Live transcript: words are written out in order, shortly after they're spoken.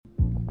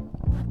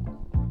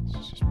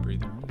Just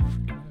breathe it.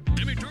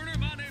 Jimmy Turner,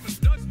 my name is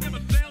Dust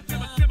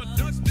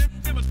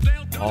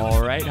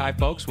All right, hi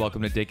folks.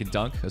 Welcome to Dink and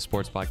Dunk, a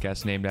sports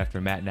podcast named after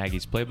Matt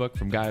Nagy's playbook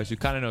from guys who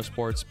kind of know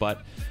sports,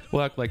 but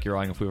we'll act like you're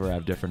wrong if we ever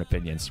have different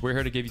opinions. We're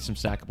here to give you some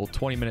snackable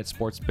 20-minute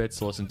sports bits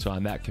to listen to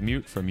on that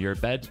commute from your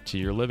bed to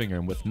your living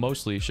room with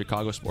mostly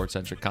Chicago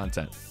sports-centric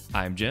content.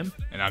 I'm Jim.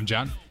 And I'm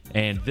John.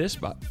 And this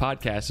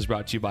podcast is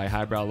brought to you by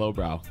Highbrow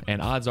Lowbrow.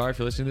 And odds are, if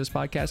you're listening to this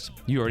podcast,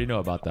 you already know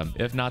about them.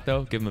 If not,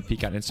 though, give them a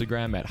peek on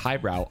Instagram at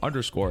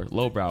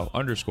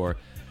highbrow_lowbrow_.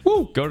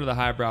 Woo! Go to the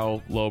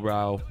Highbrow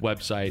Lowbrow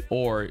website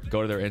or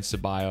go to their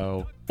Insta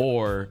bio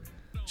or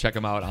check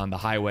them out on the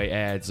highway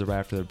ads right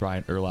after the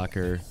Brian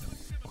Urlacher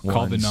ones.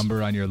 Call the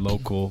number on your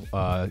local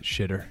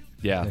shitter.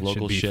 Yeah, that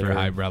local should be shitter. for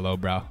Highbrow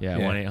Lowbrow. Yeah,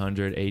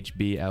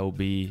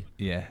 1-800-HBLB.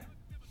 Yeah.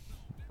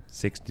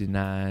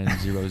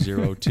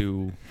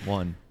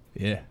 690021.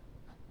 Yeah.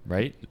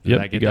 Right? Did Yep,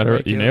 I get you got that it.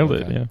 right, You Caleb?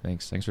 nailed it. Okay. Yeah.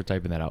 Thanks for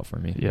typing that out for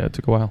me. Yeah, it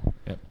took a while.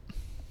 Yep.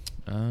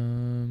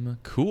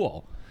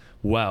 Cool.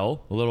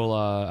 Well, a little.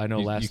 I know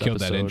last you killed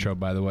episode, that intro,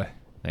 by the way.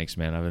 Thanks,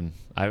 man.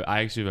 I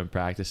actually been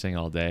practicing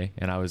all day,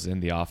 and I was in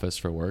the office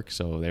for work,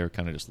 so they were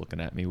kind of just looking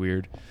at me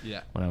weird.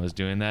 Yeah. When I was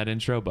doing that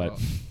intro, but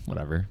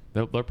whatever.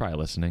 They're probably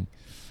listening.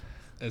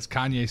 As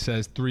Kanye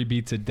says, 3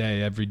 beats a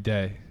day every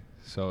day.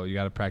 So you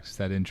got to practice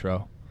that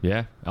intro.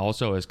 Yeah.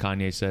 Also, as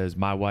Kanye says,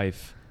 my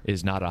wife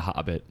is not a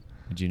hobbit.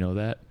 Did you know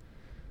that?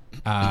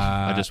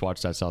 I just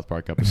watched that South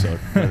Park episode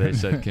where they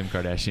said Kim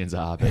Kardashian's a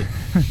hobbit.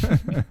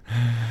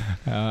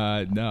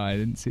 No, I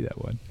didn't see that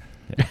one.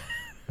 Yeah.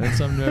 That's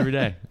something new every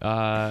day.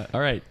 All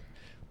right.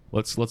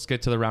 Let's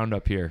get to the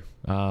roundup here.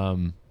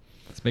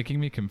 It's making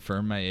me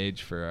confirm my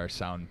age for our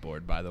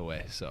soundboard, by the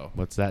way. So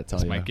what's that tell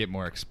this you? might get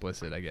more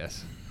explicit, I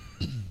guess.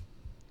 Do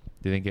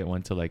you think it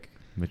went to like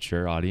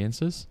mature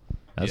audiences?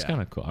 That's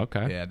kind of cool.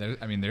 Okay. Yeah,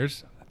 I think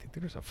there's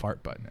a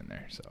fart button in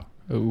there, so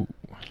Oh,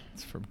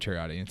 it's for mature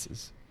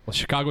audiences. Well,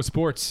 Chicago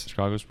sports.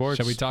 Chicago sports.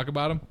 Shall we talk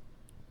about them?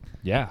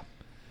 Yeah.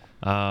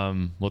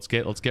 Let's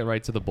get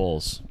right to the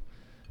Bulls.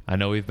 I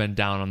know we've been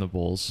down on the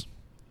Bulls.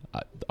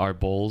 Our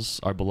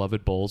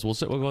beloved Bulls. We'll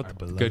go with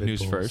the good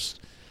news first.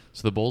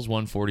 So the Bulls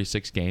won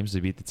 46 games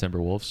to beat the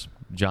Timberwolves.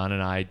 John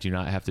and I do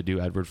not have to do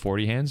Edward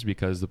 40 hands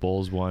because the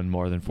Bulls won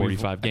more than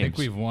 45 games. I think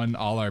we've won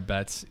all our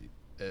bets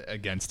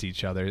against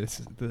each other. This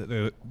is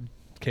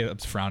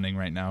Caleb's frowning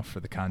right now for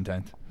the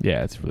content.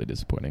 yeah, it's really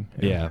disappointing.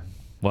 Yeah.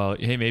 Well,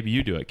 hey, maybe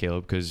you do it,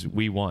 Caleb, because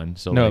we won.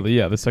 So No,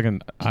 like, the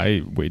second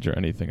I wager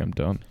anything, I'm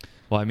done.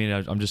 well, I mean,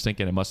 I'm just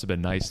thinking it must have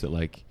been nice that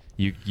like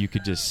you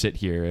could just sit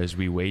here as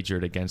we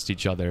wagered against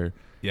each other.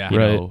 Yeah. You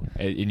Right. know,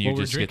 and you Well,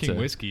 just we're get drinking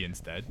to whiskey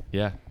instead.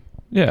 Yeah.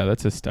 Yeah,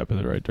 that's a step in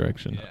the right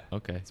direction. Yeah.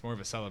 Okay. It's more of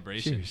a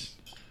celebration. Cheers.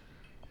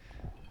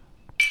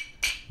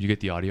 You get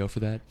the audio for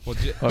that? Well,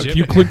 Can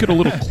you click it a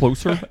little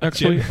closer,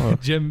 actually?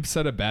 Jim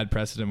set a bad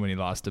precedent when he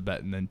lost a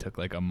bet and then took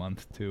like a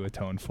month to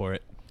atone for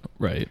it.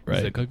 Right.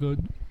 He's like, I got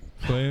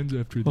plans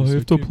after I this.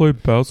 have to play I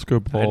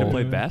basketball. had to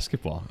play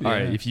basketball. All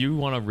right. Yeah. If you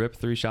want to rip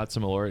 3 shots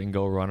of Malort and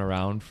go run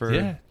around for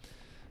Yeah.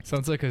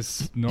 Sounds like a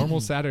normal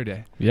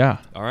Saturday. Yeah.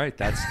 All right,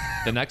 that's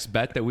the next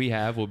bet that we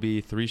have will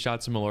be 3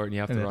 shots of Malort and you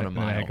have to run a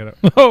mile.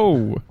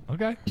 Oh,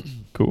 Okay.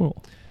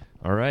 cool.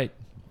 All right.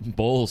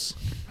 Bulls.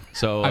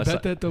 So I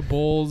bet that the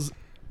Bulls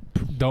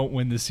don't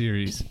win the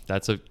series.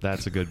 that's a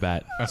good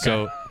bet.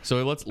 Okay.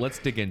 So let's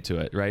dig into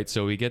it, right?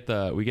 So we get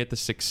the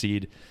 6th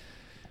seed,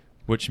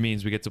 which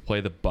means we get to play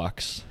the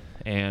Bucks.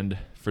 And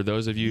for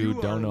those of you who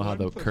don't know how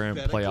the current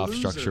playoff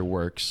structure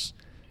works,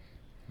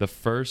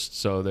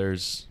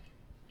 there's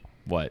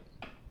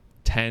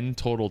 10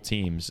 total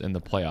teams in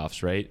the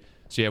playoffs, right?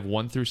 So you have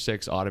 1 through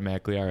 6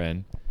 automatically are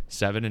in,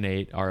 7 and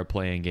 8 are a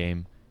playing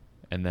game,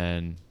 and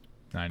then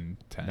 9,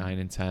 10. 9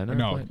 and 10 are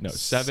No,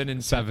 7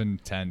 and 7,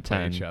 10 play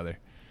 10. each other.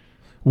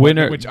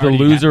 Winner, Which the already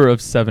loser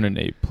of 7 and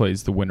 8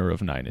 plays the winner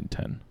of 9 and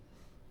 10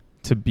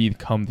 to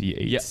become the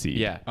 8th seed.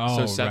 Yeah. Oh,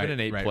 So 7 right,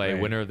 and 8 right, play.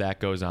 right. Winner of that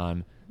goes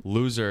on.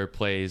 Loser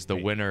plays the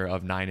winner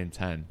of 9 and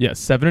 10. Yeah,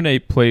 7 and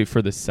 8 play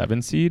for the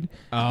 7 seed,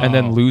 and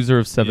then loser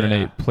of 7 and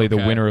 8 play the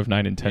okay. winner of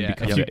 9 and 10 Yeah,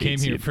 becomes if you the 8th came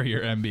here seed. for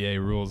your NBA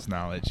rules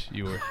knowledge,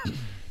 you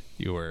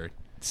were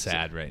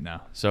sad right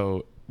now.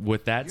 So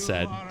with that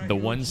said, the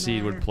 1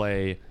 seed would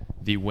play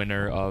the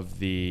winner of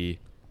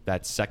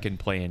that second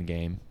play-in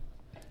game,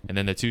 and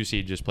then the 2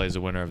 seed just plays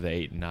the winner of the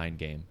 8 and 9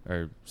 game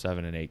or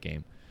 7 and 8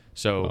 game.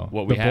 So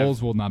what we the have,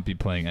 Bulls will not be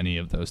playing any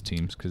of those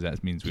teams because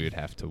that means we would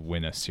have to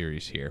win a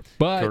series here.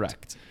 But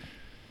correct.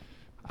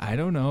 I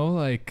don't know,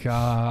 like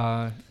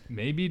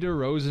maybe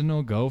DeRozan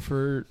will go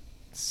for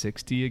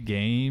 60 a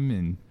game,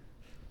 and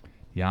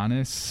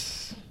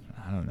Giannis,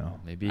 I don't know.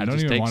 Maybe I he don't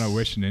just even want to takes-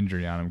 wish an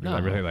injury on him because I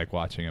No. really like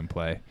watching him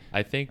play.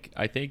 I think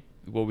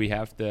what we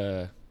have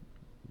to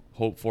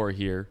hope for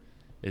here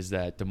is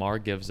that DeMar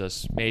gives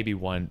us maybe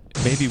one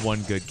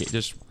good game.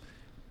 Just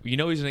he's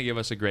going to give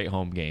us a great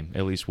home game,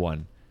 at least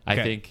one. I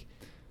Okay. think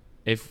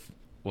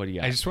what do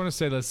you got? I just want to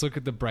say, let's look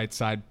at the bright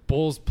side.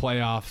 Bulls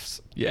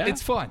playoffs. Yeah.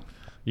 It's fun.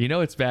 You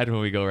know it's bad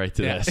when we go right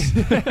to Yeah. this.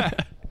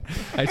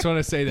 I just want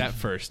to say that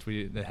first.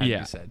 That had to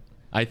be said.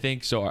 I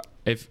think so.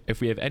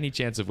 If we have any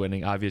chance of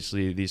winning,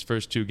 obviously these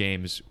first 2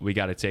 games we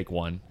got to take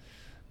one.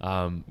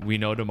 We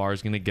know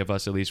tomorrow's going to give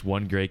us at least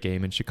one great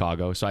game in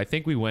Chicago, so I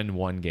think we win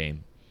 1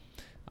 game.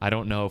 I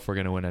don't know if we're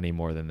going to win any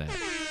more than that.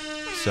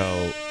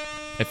 So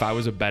if I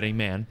was a betting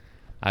man,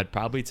 I'd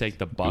probably take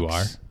the Bucks. You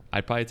are?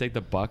 I'd probably take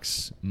the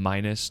Bucks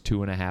minus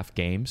 2.5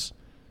 games,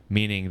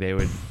 meaning they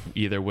would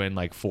either win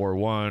like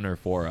 4-1 or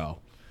 4-0.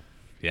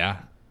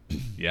 Yeah.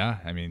 Yeah.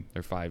 I mean,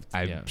 Or 5.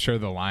 I'm sure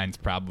the line's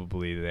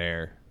probably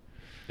there.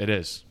 It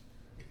is.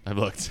 I've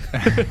looked.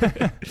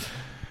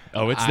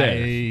 Oh, it's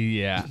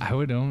there. I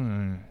would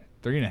own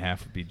 3.5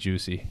 would be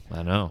juicy.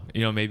 I know.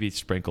 Maybe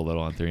sprinkle a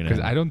little on 3.5. Because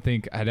I don't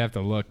think I'd have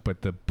to look,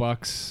 but the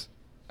Bucks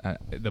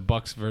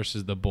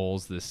versus the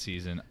Bulls this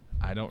season,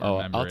 I don't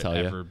remember I'll it tell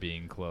you. ever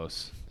being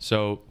close.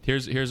 So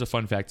here's a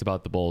fun fact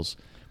about the Bulls.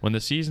 When the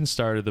season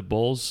started, the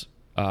Bulls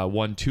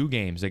won 2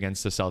 games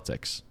against the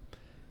Celtics.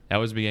 That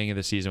was the beginning of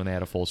the season when they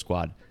had a full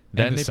squad.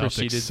 Then And they the Celtics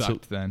proceeded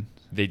sucked to. then.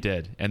 They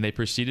did, and they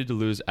proceeded to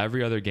lose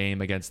every other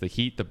game against the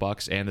Heat, the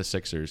Bucks, and the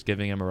Sixers,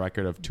 giving them a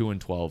record of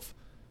 2-12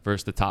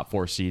 versus the top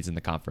 4 seeds in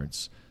the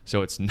conference.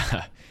 So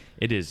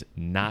it is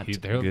not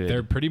good.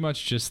 They're pretty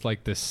much just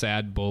like the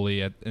sad bully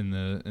in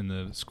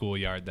the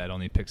schoolyard that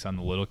only picks on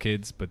the little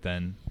kids, but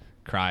then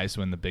cries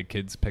when the big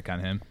kids pick on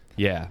him.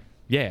 Yeah.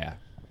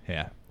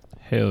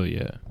 Hell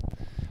yeah.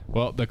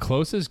 Well, the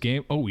closest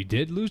game. Oh, we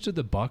did lose to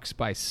the Bucks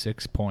by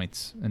 6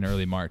 points in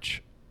early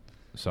March.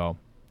 So,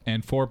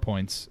 and 4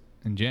 points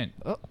in Jan.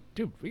 Oh,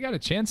 dude, we got a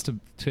chance to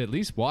at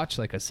least watch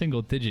like a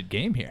single-digit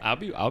game here.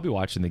 I'll be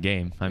watching the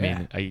game. I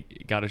mean, I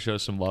got to show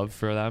some love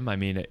for them. I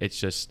mean, it's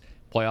just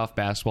playoff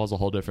basketball is a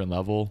whole different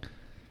level.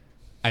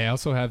 I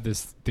also have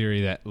this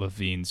theory that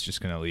Levine's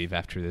just going to leave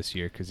after this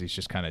year because he's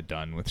just kind of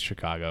done with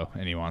Chicago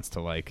and he wants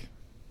to like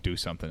do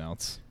something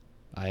else.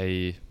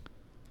 I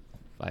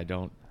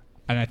don't.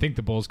 And I think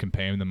the Bulls can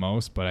pay him the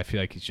most, but I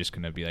feel like he's just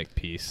going to be like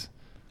peace.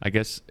 I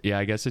guess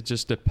it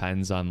just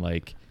depends on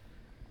like.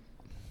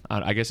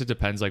 I guess it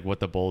depends like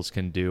what the Bulls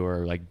can do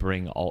or like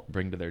bring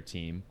to their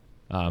team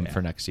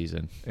for next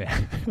season. Yeah.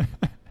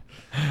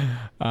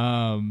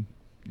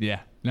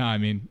 Yeah. No, I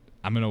mean,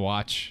 I'm going to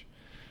watch.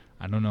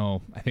 I don't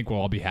know. I think we'll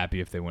all be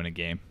happy if they win a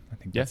game. I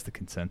think that's the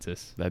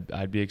consensus.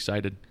 I'd be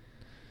excited.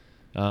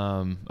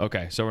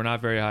 Okay, so we're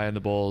not very high on the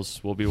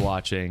Bulls. We'll be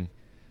watching.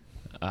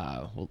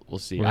 We'll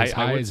see. We're as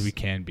high as we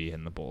can be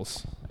in the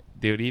Bulls.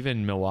 Dude,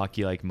 even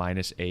Milwaukee like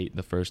 -8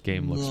 the first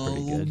game looks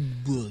pretty good.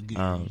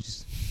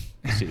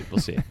 We'll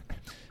see.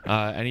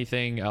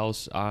 Anything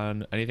else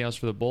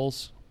for the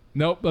Bulls?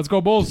 Nope. Let's go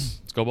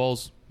Bulls. Let's go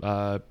Bulls.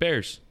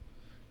 Bears.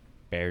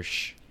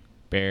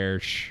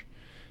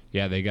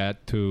 Yeah, they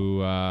got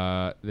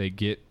to they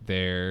get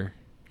the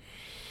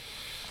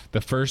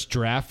first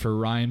draft for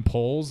Ryan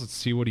Poles. Let's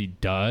see what he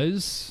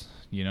does.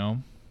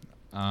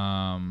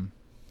 I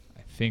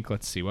think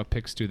let's see what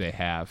picks do they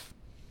have.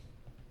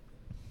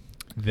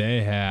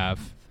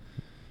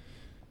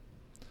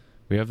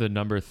 We have the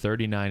number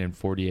 39 and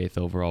 48th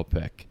overall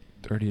pick.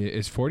 38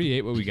 is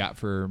 48 what we got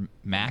for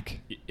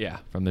Mac? Yeah,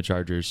 from the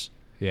Chargers.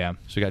 Yeah.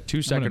 So we got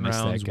 2 second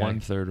rounds, 1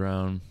 third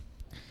round.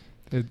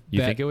 You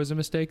think it was a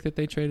mistake that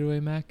they traded away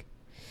Mac?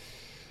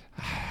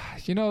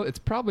 It's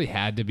probably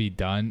had to be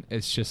done.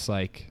 It's just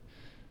like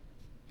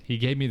he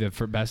gave me the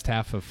best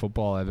half of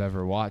football I've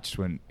ever watched.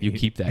 When you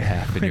keep that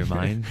half in your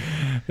mind.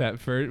 That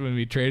first when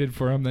we traded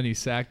for him, then he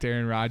sacked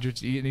Aaron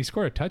Rodgers and he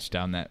scored a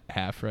touchdown that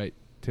half, right?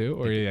 Too,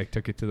 or he like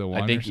took it to the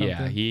one. I think or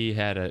something? he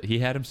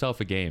had himself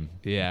a game.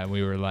 Yeah,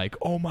 we were like,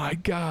 oh my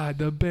god,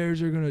 the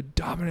Bears are gonna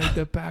dominate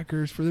the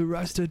Packers for the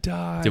rest of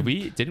time.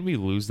 Didn't we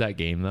lose that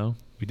game though?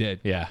 We did.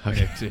 Yeah.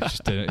 Okay.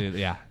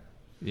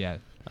 Yeah.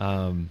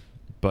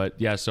 But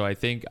yeah, so I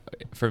think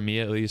for me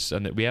at least,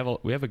 and we have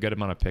a good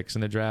amount of picks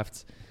in the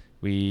draft.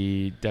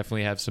 We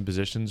definitely have some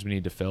positions we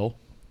need to fill,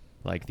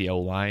 like the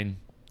O-line,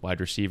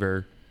 wide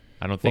receiver.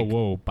 I don't think.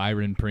 Whoa,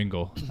 Byron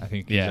Pringle. I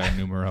think he's our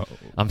numero.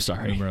 I'm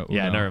sorry. Numero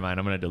yeah, uno. never mind.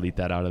 I'm gonna delete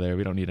that out of there.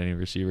 We don't need any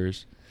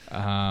receivers.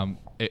 I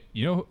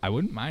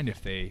wouldn't mind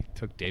if they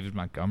took David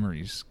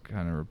Montgomery's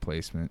kind of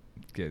replacement.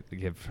 Give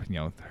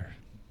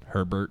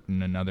Herbert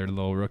and another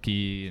little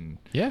rookie and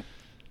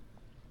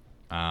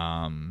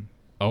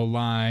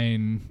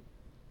O-line.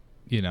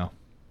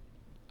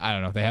 I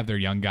don't know. They have their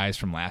young guys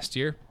from last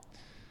year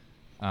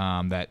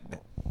that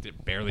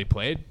barely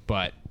played,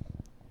 but.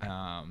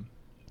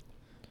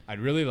 I'd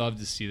really love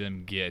to see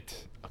them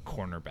get a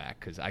cornerback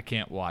because I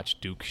can't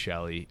watch Duke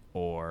Shelley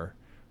or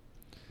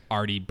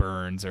Artie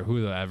Burns or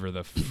whoever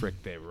the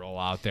frick they roll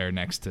out there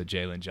next to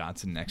Jalen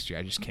Johnson next year.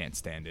 I just can't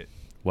stand it.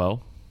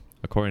 Well,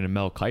 according to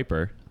Mel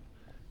Kiper,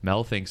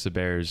 Mel thinks the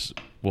Bears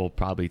will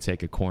probably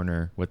take a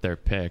corner with their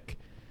pick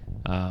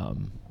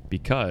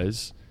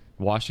because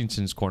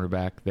Washington's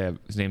cornerback,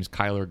 his name's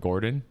Kyler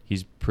Gordon.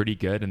 He's pretty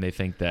good, and they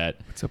think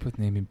that... What's up with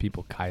naming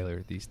people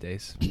Kyler these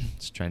days?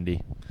 It's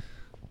trendy.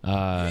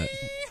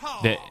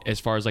 That as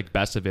far as like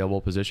best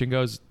available position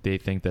goes, they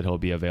think that he'll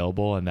be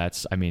available, and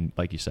that's, I mean,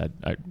 like you said,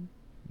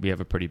 we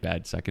have a pretty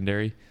bad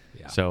secondary,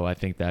 so I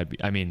think that'd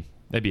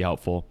be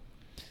helpful.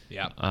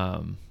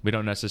 Yeah. We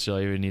don't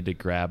necessarily even need to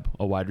grab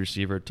a wide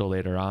receiver till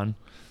later on.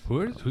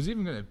 Who's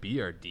even going to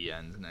be our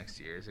DNs next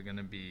year? Is it going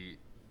to be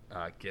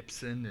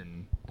Gibson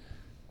and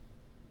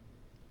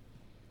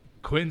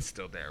Quinn's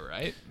still there,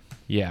 right?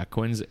 Yeah,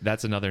 Quinn's.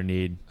 That's another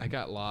need. I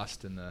got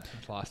lost in the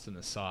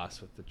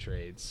sauce with the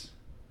trades.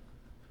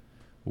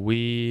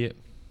 Where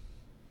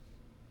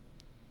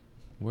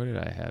did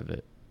I have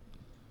it?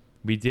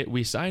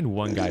 We signed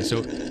one guy.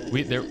 So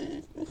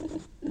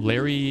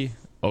Larry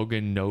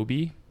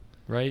Oganobi,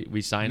 right?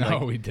 We signed.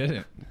 No, we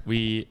didn't.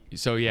 We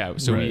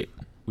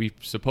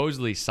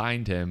supposedly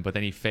signed him, but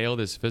then he failed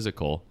his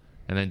physical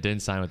and then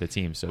didn't sign with the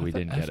team, so we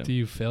didn't get him. After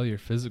you fail your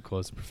physical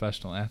as a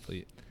professional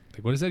athlete,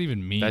 like what does that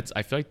even mean?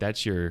 I feel like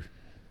that's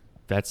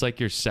like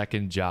your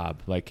second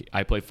job. Like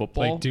I play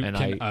football, like,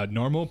 can a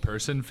normal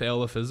person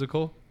fail a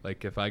physical?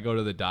 Like if I go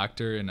to the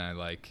doctor and I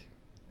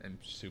am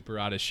super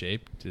out of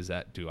shape,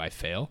 do I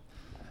fail?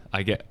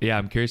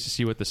 I'm curious to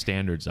see what the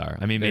standards are.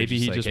 I mean, maybe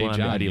he like, just hey, went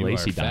John, on the Eddie you are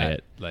Lacy fat.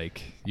 diet.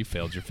 Like you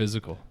failed your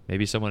physical.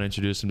 Maybe someone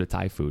introduced him to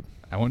Thai food.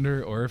 I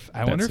wonder if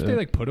they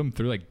like put him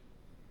through like,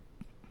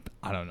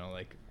 I don't know,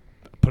 like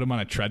put him on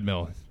a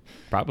treadmill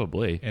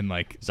Probably. and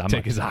like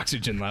take his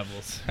oxygen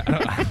levels. I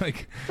don't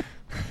like.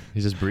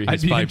 He's just I'd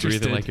he's be probably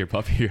interested. breathing like your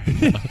puppy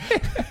right now.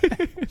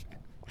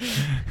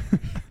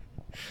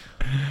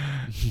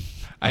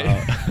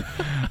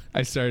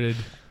 I started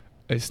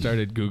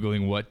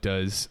Googling what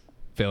does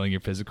failing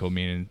your physical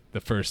mean, and the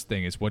first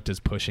thing is what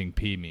does pushing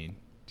pee mean?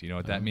 Do you know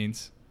what that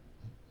means?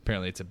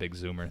 Apparently, it's a big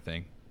Zoomer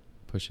thing.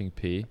 Pushing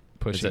pee.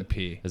 Pushing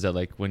pee. Is that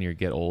like when you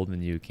get old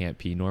and you can't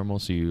pee normal,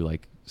 so you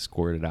like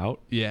squirt it out?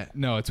 Yeah,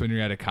 no, it's when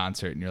you're at a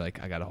concert and you're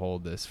like, I gotta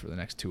hold this for the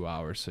next 2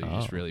 hours, so you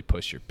just really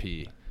push your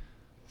pee.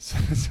 So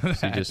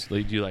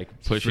you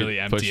like push really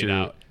it, empty push it your,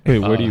 out. Wait,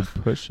 where do you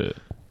push it?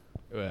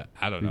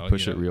 I don't know. You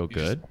push you it know, real you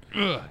just,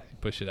 good.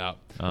 push it out.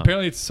 Oh.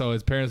 Apparently, it's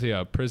apparently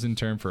a prison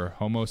term for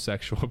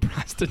homosexual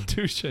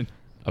prostitution.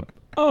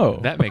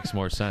 That makes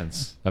more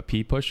sense. A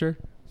pee pusher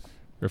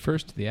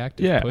Refers to the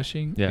act of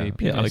pushing Yeah. a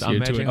penis Like I'm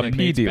into imagining an a pee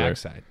inmate's dealer.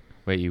 backside.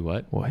 Wait, you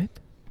what? What?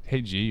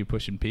 Hey, G, you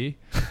pushing pee?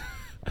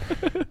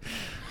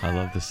 I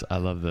love this. I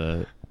love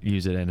the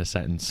use it in a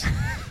sentence.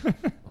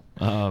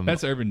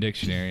 That's Urban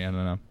Dictionary. I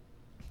don't know.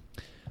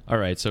 All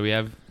right, so we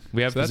have So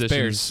that's positions.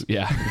 Bears.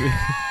 Yeah,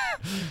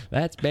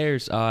 that's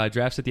Bears.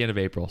 Drafts at the end of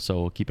April,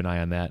 so we'll keep an eye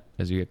on that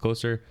as we get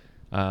closer.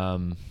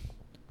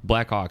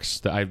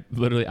 Blackhawks.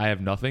 I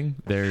have nothing.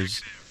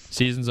 There's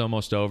season's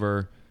almost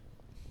over.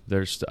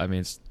 It's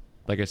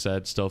like I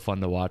said, still fun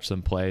to watch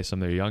them play.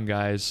 Some of their young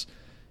guys.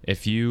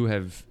 If you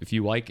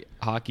like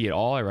hockey at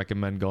all, I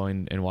recommend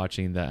going and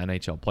watching the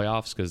NHL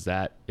playoffs because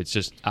it's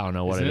just I don't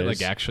know what Isn't it it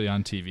is. like actually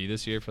on TV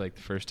this year for like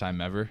the first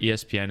time ever?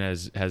 ESPN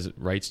has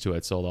rights to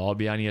it, so they'll all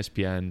be on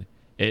ESPN.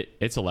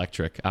 It's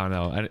electric. I don't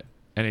know.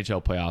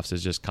 NHL playoffs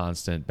is just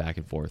constant back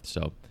and forth,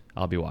 so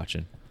I'll be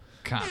watching.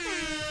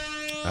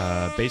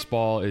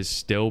 Baseball is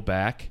still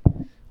back.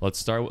 Let's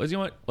start with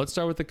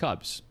the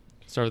Cubs.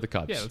 Start with the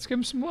Cubs. Yeah, let's give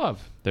them some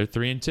love. They're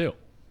 3-2.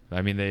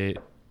 I mean,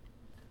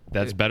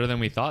 that's better than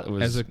we thought it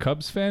was. As a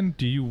Cubs fan,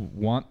 do you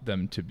want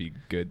them to be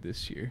good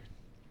this year?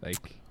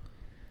 Like,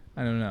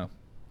 I don't know.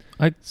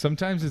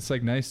 Sometimes it's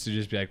like nice to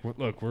just be like,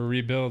 look, we're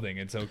rebuilding.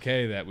 It's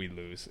okay that we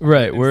lose.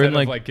 Right, Instead we're in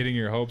of like getting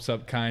your hopes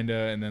up, kinda,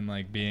 and then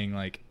like being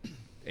like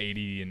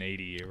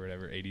 80-80 or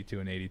whatever,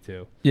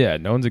 82-82. Yeah,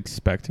 no one's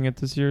expecting it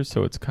this year,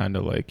 so it's kind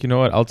of like, you know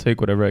what? I'll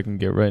take whatever I can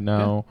get right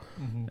now,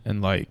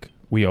 and like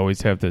we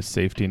always have this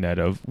safety net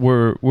of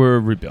we're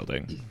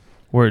rebuilding.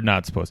 We're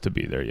not supposed to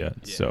be there yet.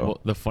 Yeah. So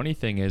Well, the funny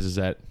thing is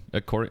that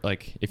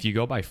if you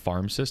go by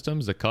farm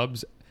systems, the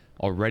Cubs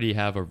already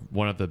have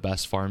one of the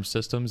best farm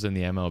systems in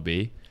the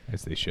MLB.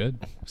 As they should.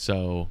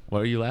 So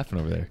what are you laughing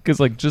over there? because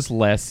like just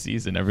last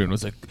season, everyone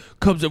was like,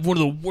 Cubs have one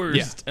of the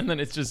worst, and then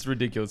it's just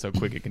ridiculous how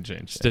quick it can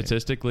change.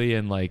 Statistically,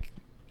 in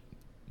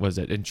was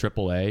it in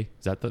AAA?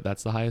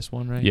 That's the highest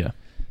one, right? Yeah.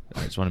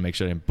 I just want to make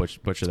sure I didn't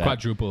butcher that.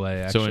 Quadruple A,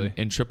 actually. So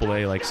in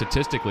AAA, like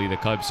statistically, the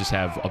Cubs just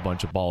have a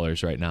bunch of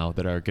ballers right now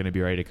that are going to be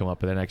ready to come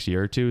up in the next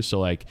year or two. So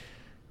like,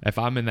 if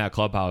I'm in that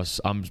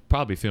clubhouse, I'm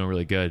probably feeling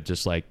really good.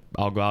 Just like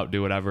I'll go out and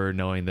do whatever,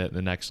 knowing that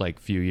the next like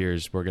few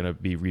years we're going to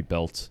be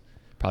rebuilt.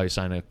 Probably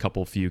sign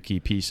a few key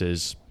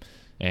pieces,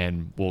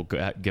 and we'll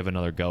give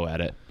another go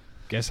at it.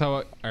 Guess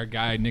how our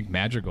guy Nick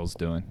Madrigal's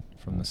doing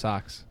from the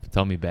Sox?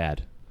 Tell me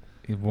bad.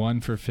 He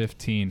 1 for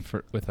 15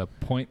 with a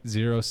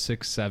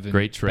 .067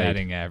 Great trade.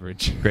 batting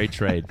average. Great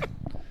trade.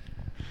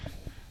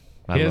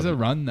 He has a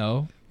run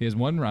though. He has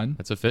one run.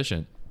 That's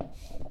efficient.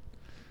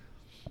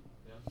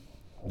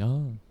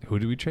 No. Who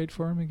did we trade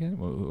for him again?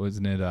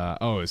 Wasn't it?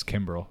 It was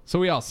Kimbrel. So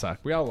we all suck.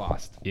 We all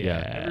lost.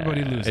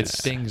 Everybody loses. It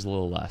stings a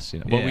little less,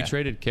 But we Yeah.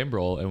 traded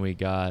Kimbrel and we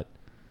got.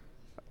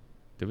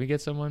 Did we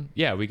get someone?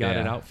 Yeah, we got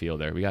an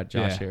outfielder. We got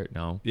Josh Harris.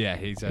 No, Yeah,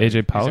 he's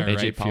AJ Pollock? He's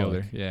our AJ right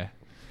fielder. Pollock. Yeah.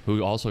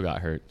 who also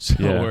got hurt. So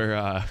Yeah.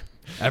 we're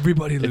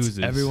Everybody loses.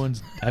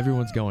 everyone's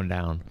going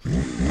down.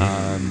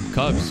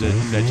 Cubs,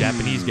 the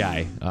Japanese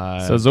guy,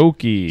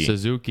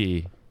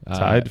 Suzuki.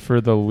 Tied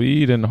for the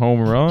lead in home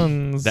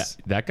runs.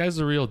 That guy's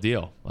the real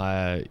deal.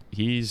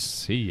 He's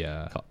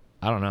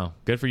I don't know.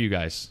 Good for you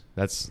guys.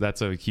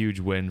 That's a huge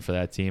win for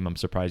that team. I'm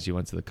surprised you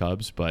went to the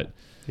Cubs, but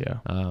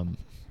Yeah.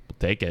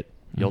 take it.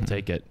 You'll Mhm.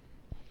 take it.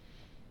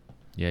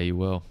 Yeah, you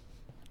will.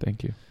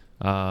 Thank you.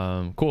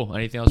 Cool.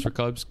 Anything else for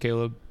Cubs,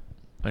 Caleb?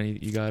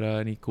 You got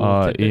any cool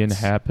Ian tidbits?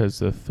 Happ has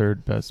the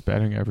third best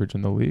batting average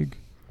in the league.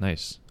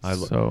 Nice.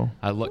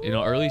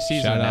 Early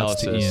season Shout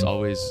outs to analysis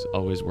Ian.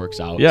 always works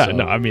out. Yeah, so-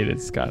 no, I mean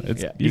it's Yeah, you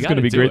he's gotta going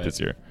to be do great it. this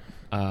year.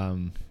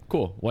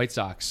 Cool. White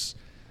Sox.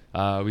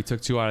 We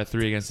took 2 out of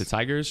 3 against the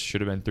Tigers. Should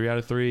have been 3 out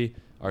of 3.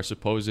 Our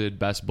supposed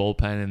best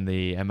bullpen in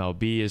the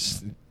MLB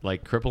is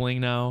like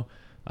crippling now.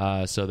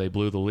 So they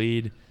blew the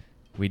lead.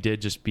 We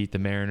did just beat the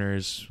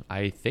Mariners.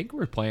 I think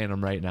we're playing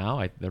them right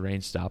now. The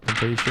rain stopped, I'm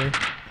pretty sure.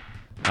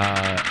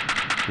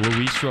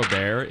 Luis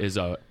Robert is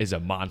a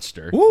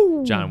monster.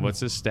 Woo! John,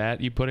 what's his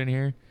stat you put in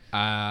here?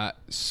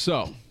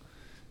 So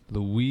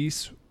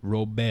Luis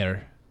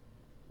Robert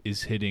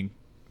is hitting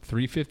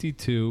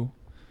 352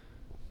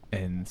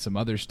 and some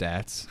other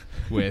stats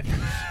with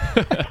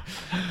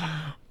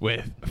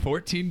with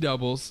 14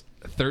 doubles,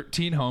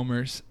 13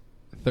 homers,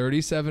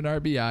 37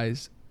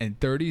 RBIs, and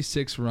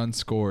 36 runs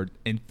scored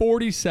in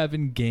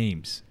 47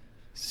 games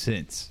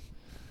since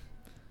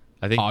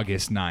I think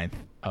August 9th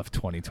of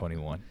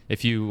 2021.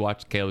 if you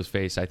watch Caleb's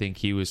face, I think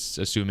he was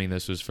assuming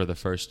this was for the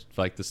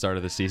start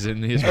of the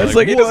season. He's It's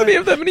like he doesn't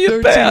have that many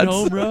at bats.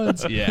 home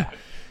runs. Yeah.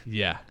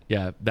 Yeah.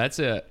 Yeah,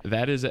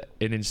 that is an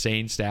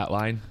insane stat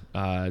line.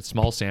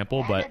 Small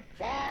sample, but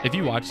if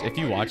you watch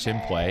him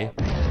play,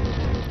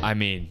 I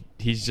mean,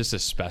 he's just a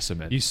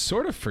specimen. You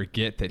sort of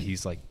forget that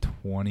he's like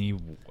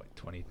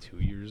 22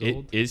 years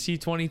old. Is he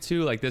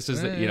 22? Like this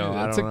is I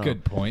that's don't a know.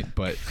 good point,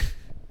 but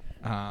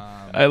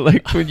I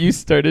like when you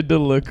started to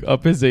look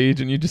up his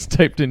age and you just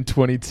typed in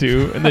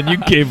 22 and then you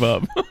gave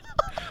up.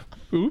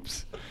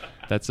 oops.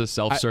 That's a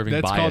self-serving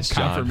That's bias, called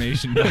John.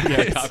 confirmation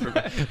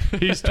bias.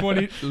 He's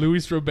 20.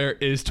 Luis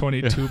Robert is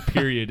 22.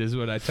 Period is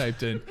what I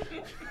typed in.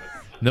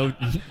 No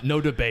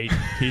debate.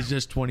 He's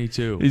just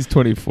 22. He's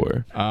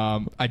 24.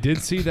 I did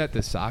see that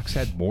the Sox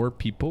had more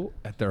people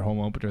at their home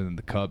opener than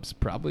the Cubs.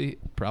 Probably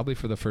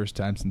for the first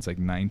time since like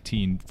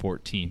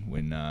 1914.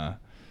 When, I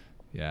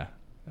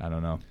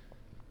don't know.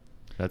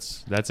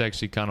 That's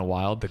actually kind of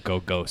wild. The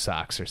Go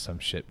Sox or some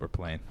shit we're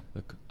playing.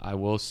 Look, I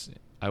will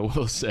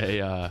say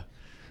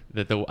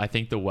that I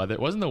think the weather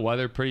wasn't the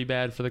weather pretty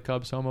bad for the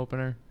Cubs home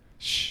opener.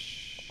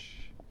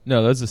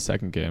 No, that's the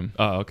second game.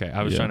 Oh, okay.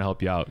 I was Yeah. trying to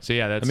help you out. So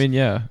yeah, that's. I mean,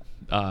 yeah.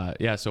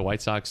 So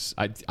White Sox.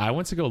 I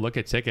went to go look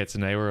at tickets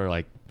and they were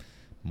like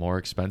more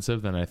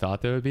expensive than I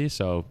thought they would be.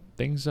 So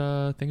things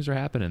are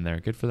happening there.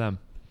 Good for them.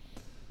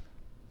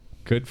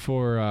 Good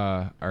for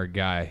our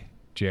guy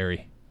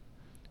Jerry.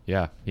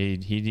 Yeah,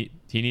 he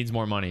needs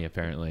more money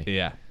apparently.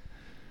 Yeah.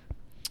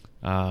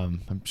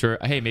 I'm sure.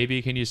 Hey, maybe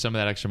he can use some of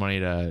that extra money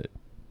to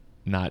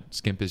not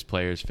skimp his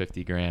players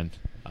 $50,000.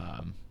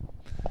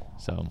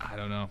 So I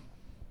don't know.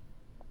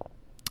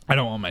 I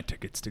don't want my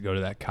tickets to go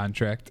to that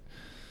contract.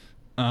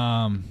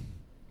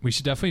 We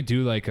should definitely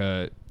do like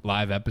a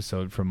live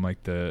episode from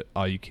like the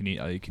all you can eat,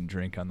 all you can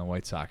drink on the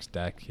White Sox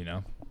deck.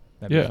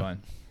 That'd Yeah. be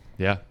fun.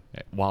 yeah,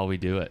 while we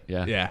do it,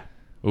 yeah. Yeah.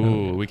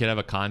 Ooh, we could have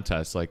a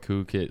contest like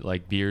who could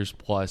like beers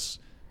plus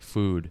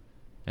food,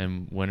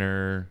 and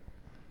winner.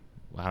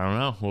 I don't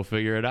know. We'll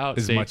figure it out.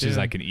 As Stay much as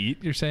I tuned. can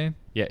eat, you're saying?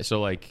 Yeah. So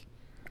like,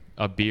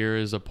 a beer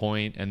is a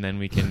point, and then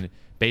we can,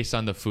 based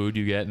on the food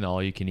you get and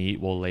all you can eat,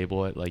 we'll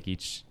label it like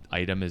each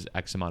item is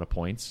X amount of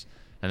points,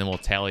 and then we'll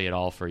tally it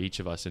all for each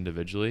of us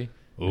individually.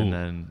 Ooh. And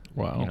then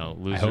Wow.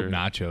 loser. I hope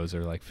nachos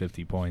are like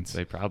 50 points.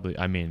 They probably.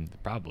 I mean,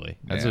 probably.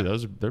 That's Yeah.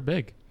 they're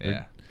big.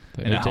 Yeah.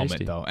 They're In a helmet,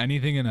 tasty. though.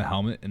 Anything in a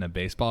helmet, in a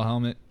baseball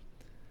helmet,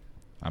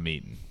 I'm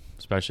eating.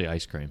 Especially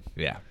ice cream.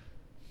 Yeah.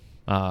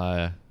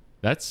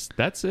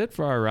 That's it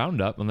for our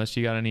roundup. Unless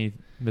you got any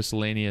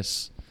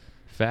miscellaneous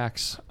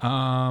facts.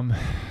 I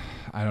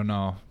don't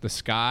know. The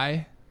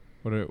Sky.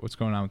 What's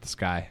going on with the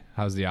Sky?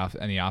 How's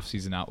any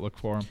off-season outlook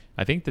for him?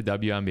 I think the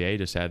WNBA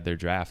just had their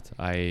draft.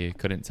 I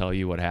couldn't tell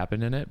you what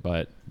happened in it,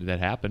 but that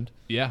happened.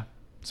 Yeah.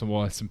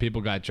 Some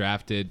people got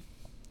drafted,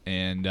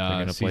 and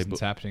gonna play season's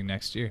happening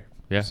next year.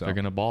 Yeah, So, they're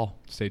gonna ball.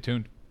 stay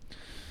tuned.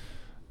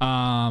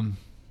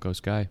 Go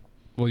Sky.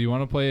 Well, you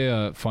want to play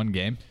a fun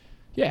game?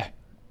 Yeah.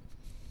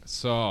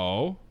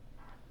 So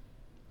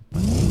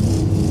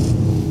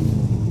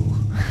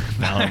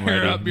Now I'm Fire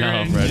ready. up your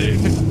Now I'm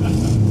engine.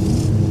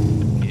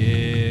 ready.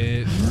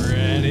 Get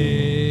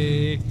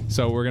ready.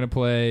 So we're gonna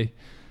play.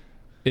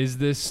 Is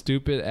this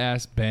stupid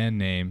ass band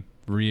name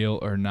real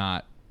or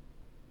not?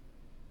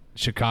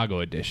 Chicago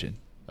edition.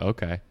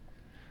 Okay.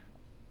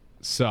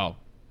 So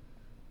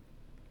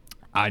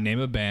I name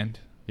a band,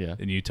 Yeah.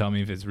 and you tell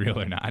me if it's real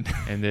or not.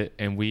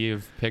 And we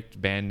have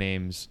picked band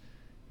names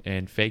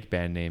and fake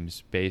band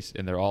names based,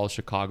 and they're all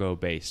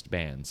Chicago-based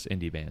bands,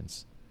 indie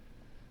bands,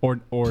 or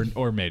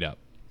made up.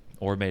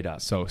 or made up.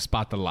 So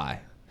spot the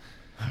lie.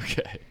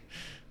 Okay.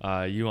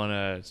 You want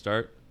to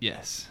start?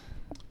 Yes.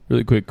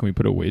 Really quick, can we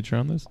put a wager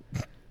on this?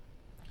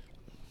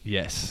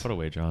 Yes. Put a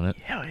wager on it.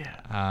 Hell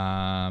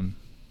yeah.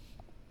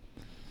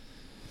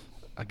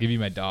 I'll give you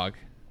my dog.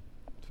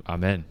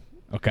 I'm in.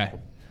 Okay.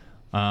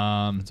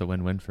 It's a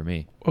win-win for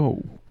me.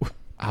 Oh,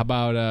 How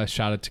about a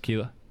shot of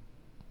tequila?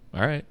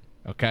 All right.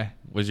 Okay.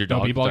 Was your No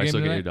dog? b-ball Did I game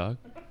still get your tonight?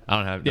 dog? I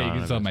don't have. Yeah, no, you I can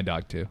don't still have have my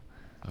dog too.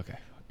 Okay.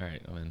 All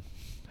right. I win.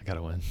 I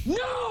gotta win.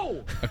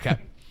 No. Okay.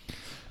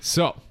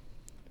 So,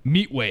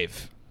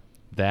 Meatwave.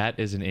 That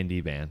is an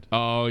indie band.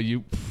 Oh,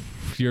 you're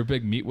a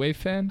big Meatwave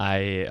fan?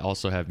 I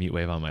also have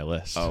Meatwave on my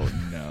list. Oh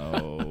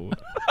no.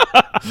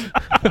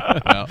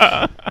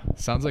 Well,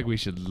 sounds like we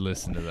should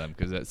listen to them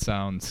because that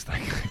sounds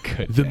like a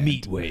good the band.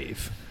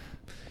 Meatwave.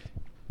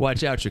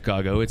 Watch out,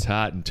 Chicago! It's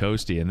hot and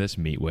toasty in this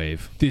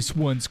Meatwave. This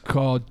one's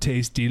called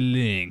Tasty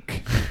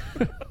Link.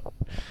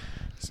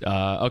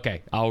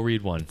 Okay, I'll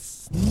read one.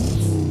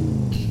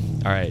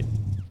 All right,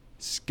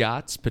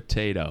 Scott's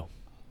Potato.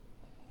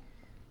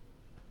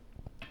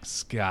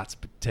 Scott's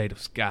potato.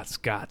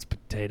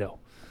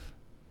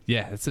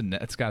 Yeah,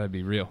 that's got to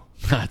be real.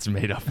 That's a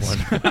made up one.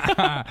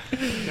 God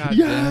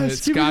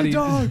Yes, give me the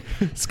dog.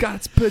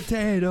 Scott's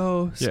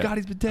potato. Yeah.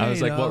 Scotty's potato. I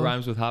was like, what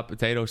rhymes with hot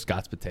potato?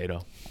 Scott's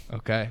Potato.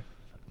 Okay.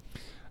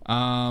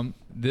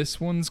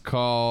 This one's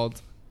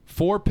called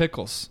Four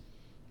Pickles.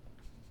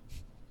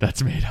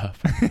 That's made up.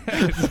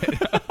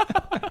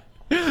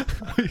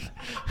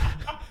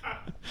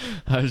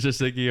 I was just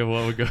thinking of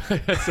what would go.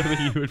 That's something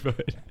you would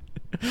put.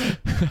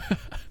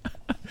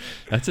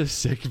 That's a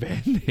sick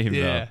band name,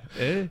 Yeah.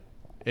 though.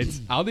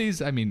 It's all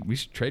these. I mean, we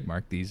should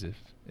trademark these if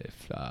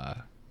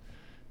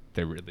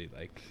they're really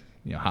like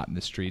hot in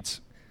the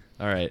streets.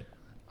 All right.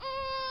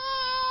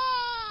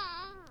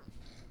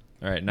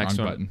 All right. Next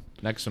Wrong one. button.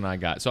 Next one I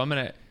got. So I'm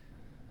gonna.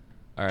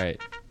 All right.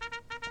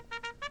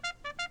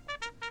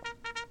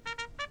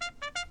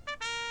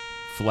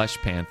 Flesh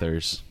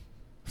Panthers.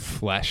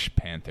 Flesh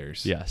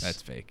Panthers. Yes.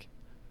 That's fake.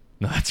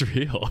 No, that's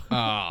real.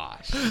 Ah,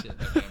 shit.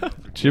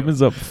 Jim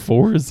is up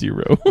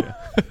 4-0.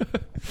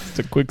 It's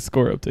a quick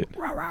score update.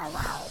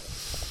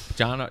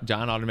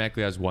 John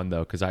automatically has one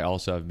though because I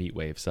also have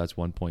Meatwave, so that's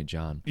 1 point,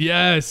 John.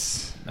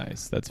 Yes.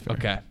 Nice. That's fair.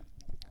 Okay.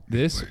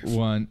 This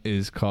one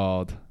is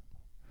called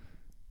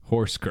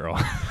Horse Girl.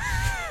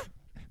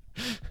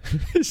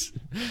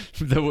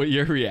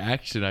 Your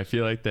reaction, I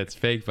feel like that's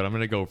fake, but I'm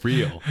gonna go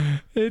real.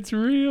 It's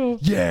real.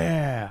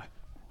 Yeah,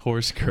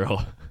 Horse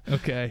Girl.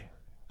 Okay.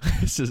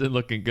 This isn't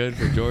looking good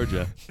for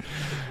Georgia.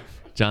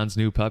 John's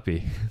new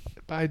puppy.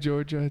 Bye,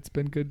 Georgia. It's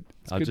been good.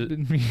 It's I'll good ju-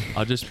 been me.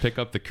 I'll just pick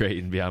up the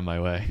crate and be on my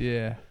way.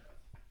 Yeah.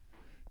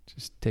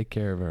 Just take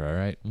care of her, all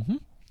right? Mm-hmm.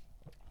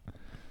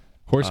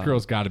 Horse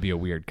Girl's got to be a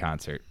weird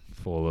concert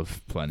full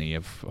of a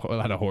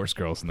lot of horse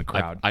girls in the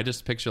crowd. I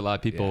just picture a lot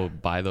of people Yeah.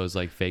 buy those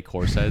like fake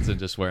horse heads and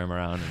just wear them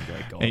around and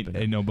like go up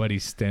ain't nobody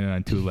standing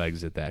on two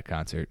legs at that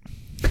concert.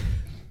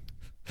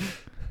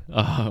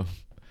 All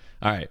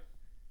right,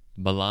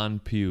 Milan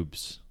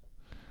pubes.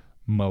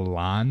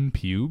 Milan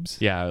pubes?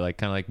 Yeah, like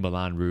kind of like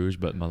Milan Rouge,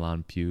 but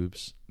Milan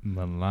pubes.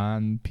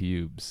 Milan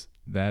pubes.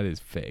 That is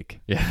fake.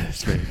 Yeah,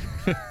 that's fake.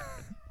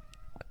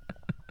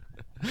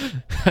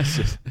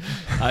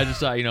 I just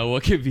thought,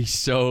 what could be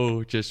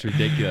so just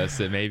ridiculous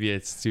that maybe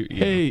it's too.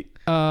 Hey,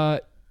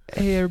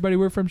 everybody,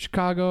 we're from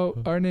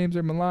Chicago. Our names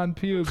are Milan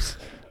pubes.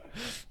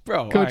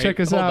 Bro, go all right, check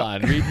us hold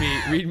out. on.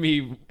 Read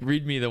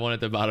me the one at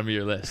the bottom of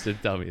your list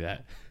and tell me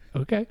that.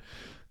 Okay.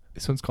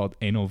 This one's called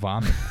Anal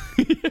Vomit.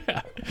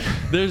 Yeah.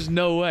 There's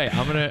no way.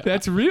 I'm gonna.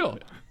 That's real.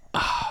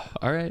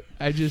 All right.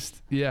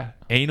 Yeah.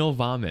 Anal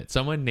Vomit.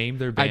 Someone named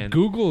their band. I'd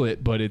Google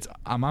it, but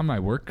I'm on my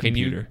work Can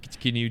computer.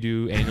 you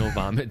do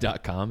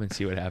analvomit.com and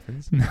see what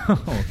happens?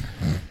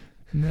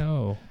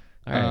 No.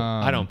 All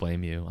right. I don't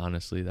blame you,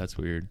 honestly. That's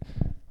weird.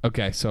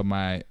 Okay, so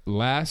my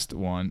last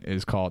one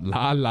is called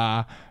La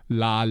La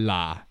La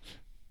La.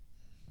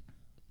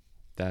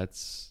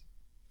 That's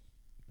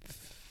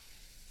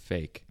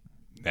fake.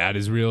 That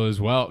is real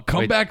as well. Wait.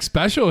 Comeback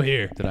special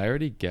here. Did I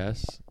already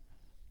guess?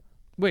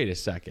 Wait a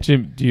second.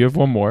 Jim, do you have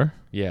one more?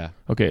 Yeah.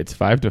 Okay, it's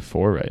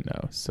 5-4 right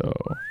now. So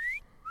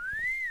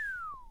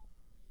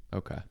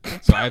Okay.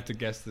 So I have to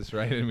guess this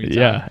right, and we tie.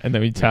 yeah, and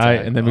then we tie,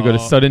 tie. and then we go to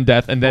Oh. sudden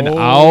death, and then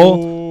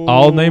Oh.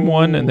 I'll name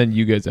one, and then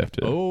you guys have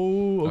to.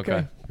 Oh,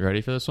 okay. You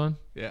ready for this one?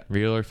 Yeah.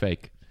 Real or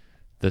fake?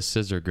 The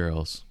Scissor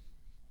Girls.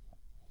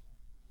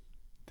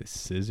 The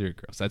Scissor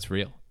Girls. That's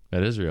real.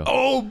 That is real.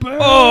 Oh, bang!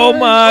 Oh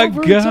my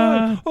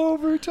God.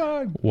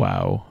 Overtime.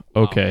 Wow.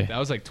 Okay. Wow, that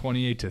was like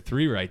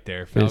 28-3 right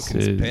there. This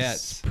Falcons is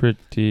Pats.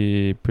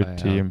 pretty I'll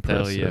tell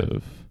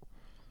impressive.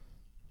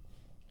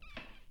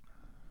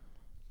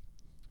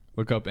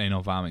 Look up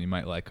Anal Vomit. You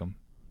might like them.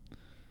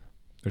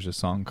 There's a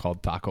song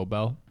called Taco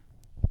Bell.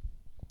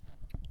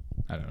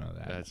 I don't know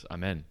that.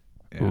 I'm in.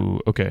 Yeah. Ooh,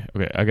 okay.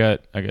 I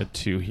got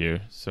two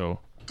here. So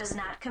Does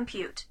not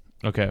compute.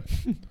 okay.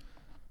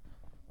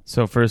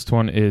 So first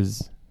one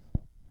is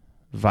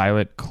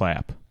Violet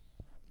Clap.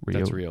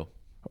 That's real.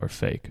 Or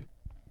fake?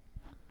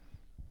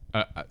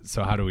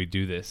 So how do we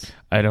do this?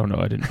 I don't know.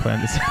 I didn't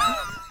plan this.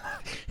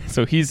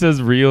 So he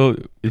says real.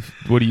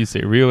 What do you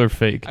say? Real or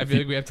fake? I feel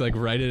like we have to like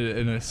write it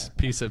in a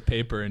piece of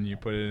paper and you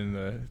put it in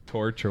the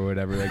torch or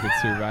whatever, like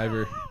it's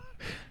Survivor.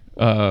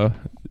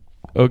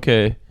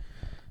 Okay.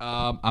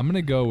 I'm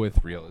gonna go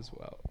with real as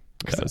well.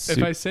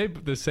 If I say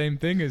the same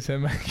thing as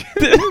him, I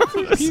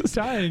keep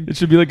dying. It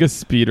should be like a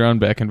speed round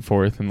back and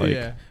forth and like.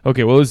 Yeah.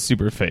 Okay, well, it was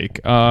super fake.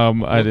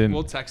 I didn't.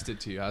 We'll text it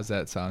to you. How's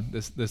that sound?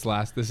 This is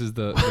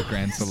the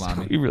grand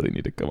salami. We really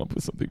need to come up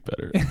with something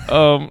better.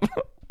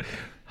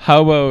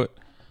 How about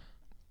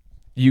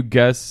you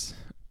guess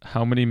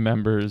how many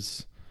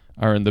members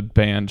are in the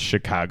band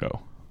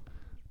Chicago?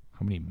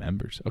 How many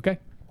members? Okay.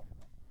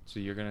 So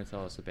you're gonna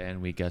tell us a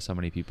band. We guess how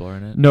many people are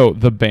in it. No,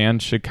 the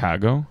band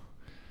Chicago.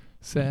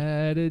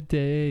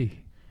 Saturday.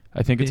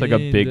 I think it's like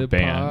a big the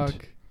band.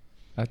 Park.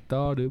 I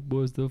thought it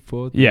was the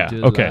 4th of Yeah.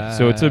 July. Okay.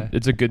 So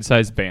it's a good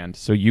sized band.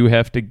 So you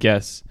have to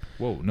guess.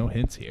 Whoa, no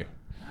hints here.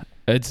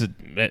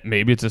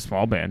 Maybe it's a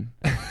small band.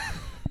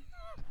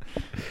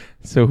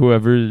 So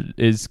whoever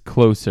is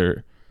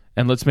closer,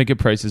 and let's make it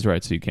Price is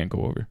Right, so you can't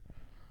go over.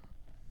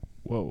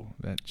 Whoa,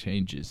 that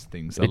changes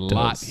things a It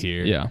lot does.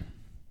 here. Yeah.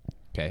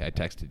 Okay, I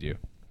texted you.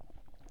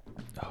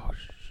 Oh,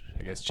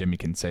 I guess Jimmy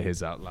can say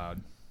his out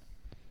loud.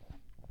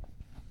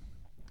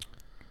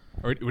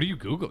 Or what are you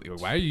Googling?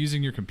 Why are you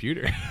using your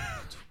computer?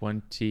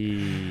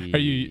 20. Are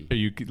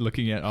you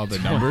looking at all the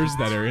numbers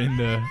that are in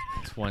the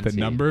 20.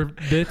 number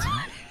bit?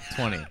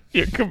 20.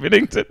 You're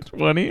committing to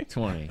 20?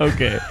 20.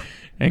 Okay.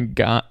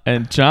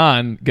 And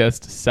John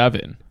guessed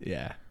 7.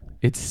 Yeah.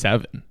 It's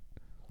 7.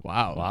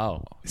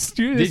 Wow.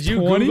 Dude, Did you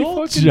 20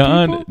 Google? fucking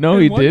John, people no,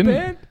 in he one didn't.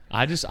 band?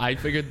 I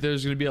figured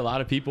there's gonna be a lot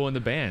of people in the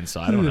band, so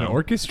I Is don't it an know.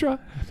 orchestra?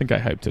 I think I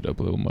hyped it up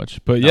a little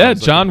much. But No, yeah,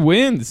 it's John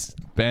wins.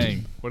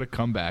 Bang. What a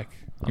comeback.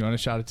 You want a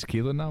shot of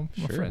tequila now,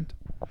 my Sure. friend?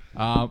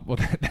 Well,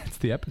 that's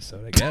the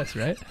episode, I guess,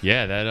 right?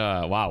 Yeah,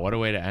 that wow, what a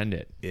way to end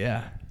it.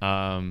 Yeah.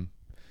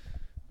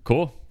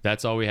 Cool.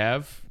 That's all we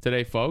have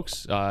today,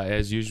 folks.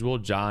 As usual,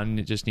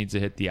 John just needs to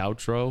hit the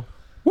outro.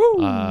 Woo!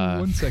 1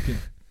 Uh, second.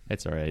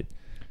 It's all right.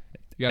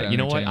 gotta You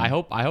know what? entertain 'em.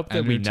 I hope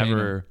that we Entertain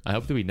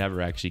 'em.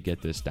 never actually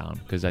get this down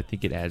because I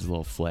think it adds a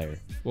little flair.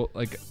 Well,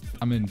 like,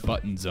 I'm in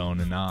button zone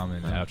and now I'm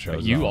in outro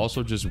But you zone.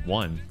 also just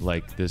won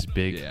like this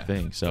big Yeah.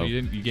 thing. So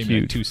you gave me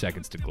like Huge. 2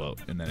 seconds to gloat,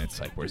 and then it's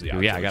like, where's the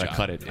outro? yeah, I gotta John?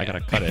 cut it. I Yeah. gotta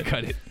cut it.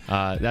 Cut it.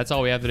 That's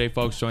all we have today,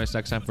 folks. Join us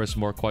next time for some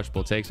more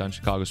questionable takes on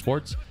Chicago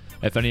sports.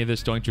 If any of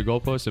this doinked your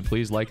goalposts, then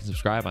please like and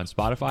subscribe on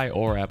Spotify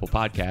or Apple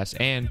Podcasts,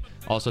 and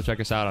also check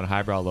us out on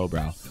Highbrow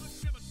Lowbrow.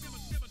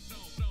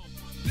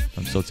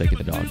 I'm still taking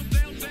the dog.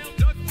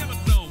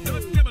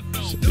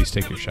 Just at least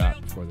take your shot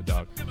before the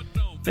dog.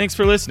 Thanks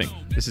for listening.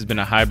 This has been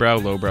a Highbrow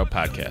Lowbrow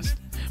podcast.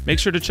 Make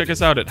sure to check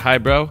us out at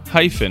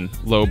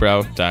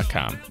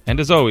highbrow-lowbrow.com. And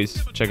as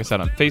always, check us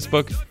out on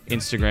Facebook,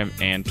 Instagram,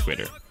 and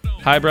Twitter.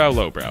 Highbrow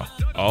Lowbrow.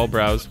 All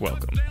brows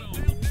welcome.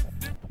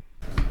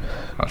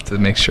 I'll have to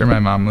make sure my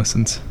mom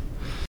listens.